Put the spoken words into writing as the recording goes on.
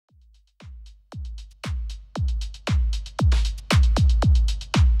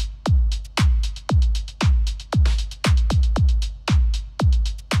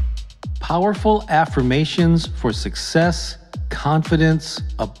powerful affirmations for success, confidence,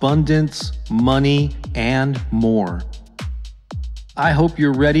 abundance, money, and more. I hope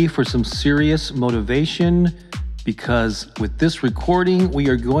you're ready for some serious motivation, because with this recording, we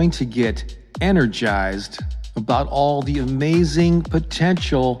are going to get energized about all the amazing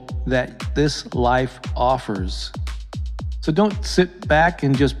potential that this life offers. So don't sit back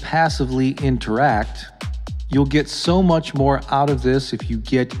and just passively interact. You'll get so much more out of this if you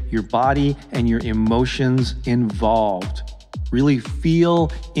get your body and your emotions involved. Really feel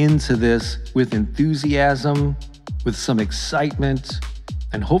into this with enthusiasm, with some excitement,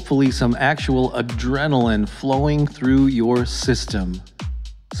 and hopefully some actual adrenaline flowing through your system.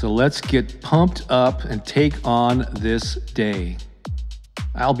 So let's get pumped up and take on this day.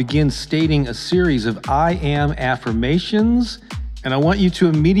 I'll begin stating a series of I am affirmations, and I want you to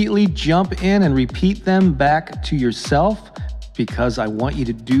immediately jump in and repeat them back to yourself, because I want you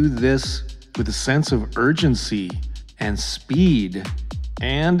to do this with a sense of urgency and speed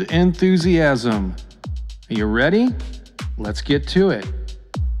and enthusiasm. Are you ready? Let's get to it.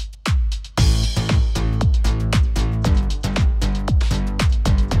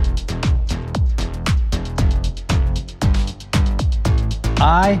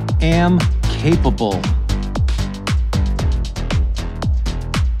 I am capable.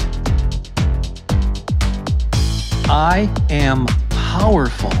 I am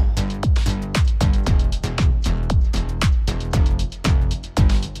powerful.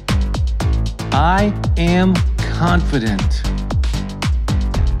 I am confident.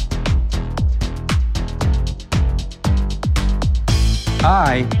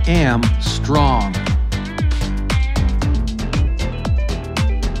 I am strong.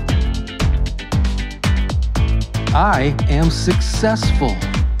 I am successful.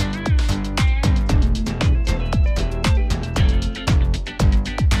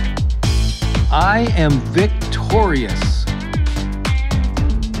 I am victorious.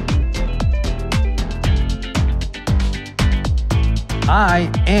 I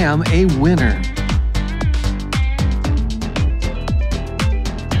am a winner.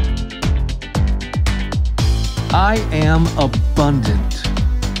 I am abundant.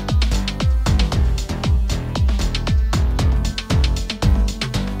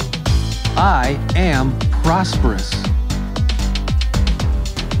 I am prosperous.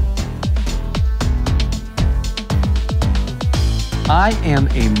 I am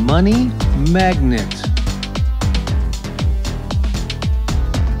a money magnet.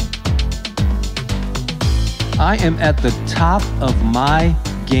 I am at the top of my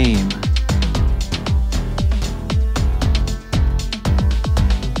game.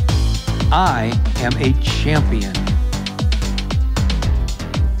 I am a champion.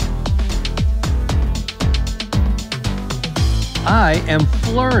 I am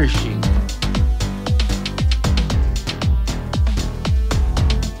flourishing.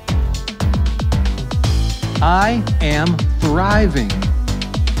 I am thriving.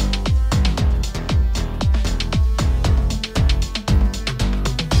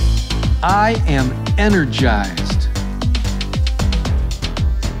 I am energized.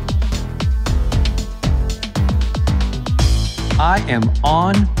 I am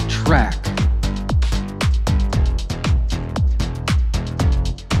on track.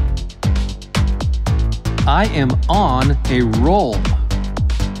 I am on a roll.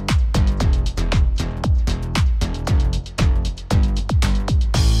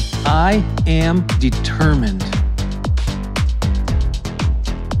 I am determined.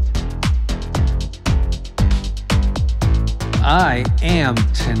 I am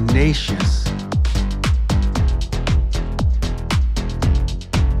tenacious.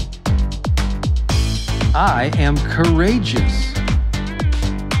 I am courageous.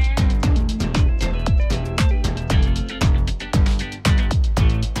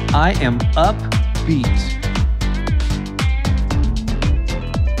 I am upbeat.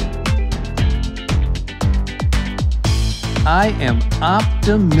 I am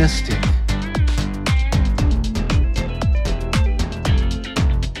optimistic.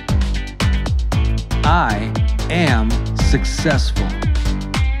 I am successful.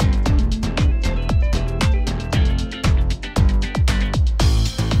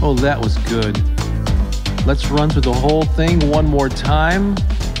 Oh, that was good. Let's run through the whole thing one more time,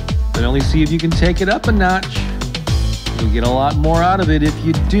 but only see if you can take it up a notch. You'll get a lot more out of it if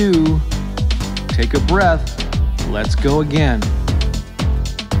you do. Take a breath. Let's go again.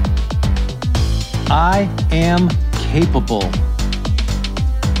 I am capable.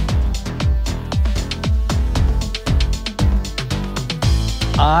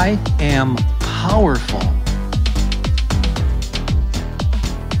 I am powerful.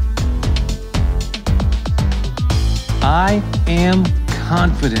 I am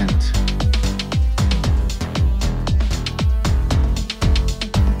confident.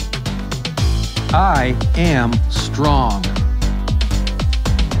 I am strong.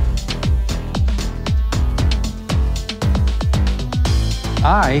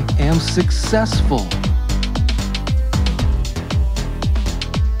 I am successful.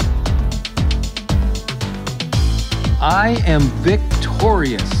 I am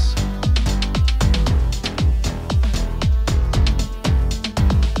victorious.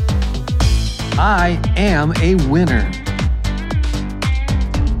 I am a winner.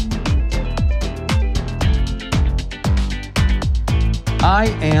 I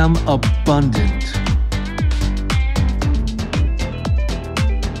am abundant.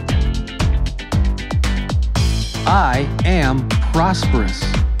 I am prosperous.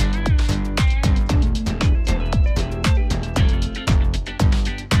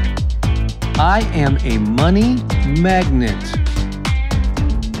 I am a money magnet.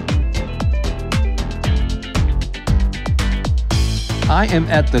 I am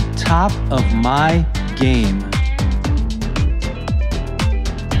at the top of my game.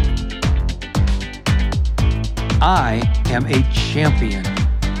 I am a champion.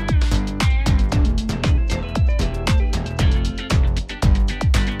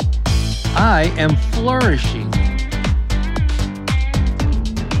 I am flourishing.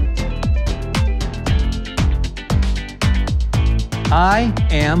 I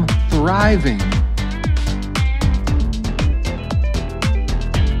am thriving.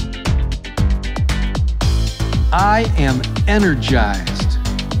 I am energized.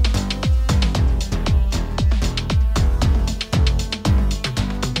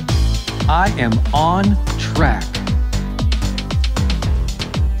 I am on track.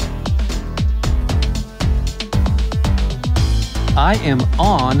 I am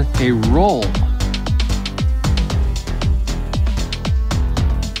on a roll.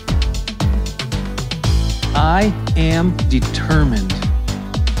 I am determined.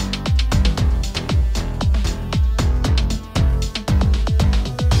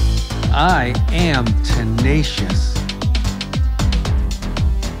 I am tenacious.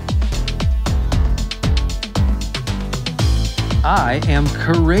 I am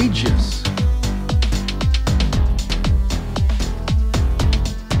courageous.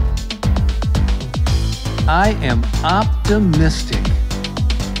 I am optimistic.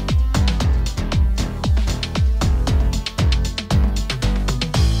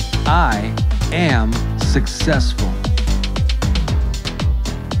 I am successful.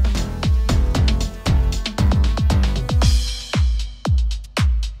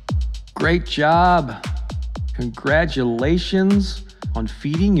 Great job. Congratulations on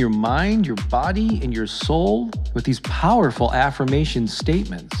feeding your mind, your body, and your soul with these powerful affirmation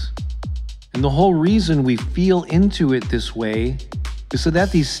statements. And the whole reason we feel into it this way is so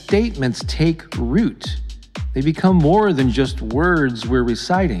that these statements take root. They become more than just words we're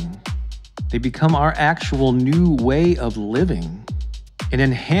reciting. They become our actual new way of living, an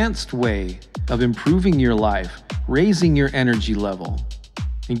enhanced way of improving your life, raising your energy level,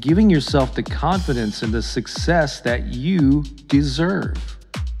 and giving yourself the confidence and the success that you deserve.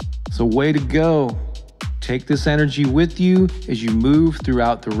 So way to go. Take this energy with you as you move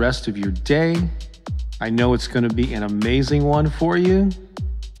throughout the rest of your day. I know it's going to be an amazing one for you.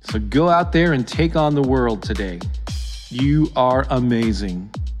 So go out there and take on the world today. You are amazing.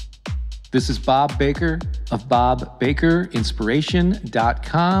 This is Bob Baker of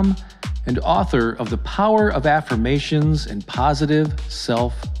BobBakerInspiration.com and author of The Power of Affirmations and Positive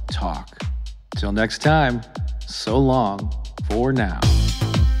Self-Talk. Till next time, so long for now.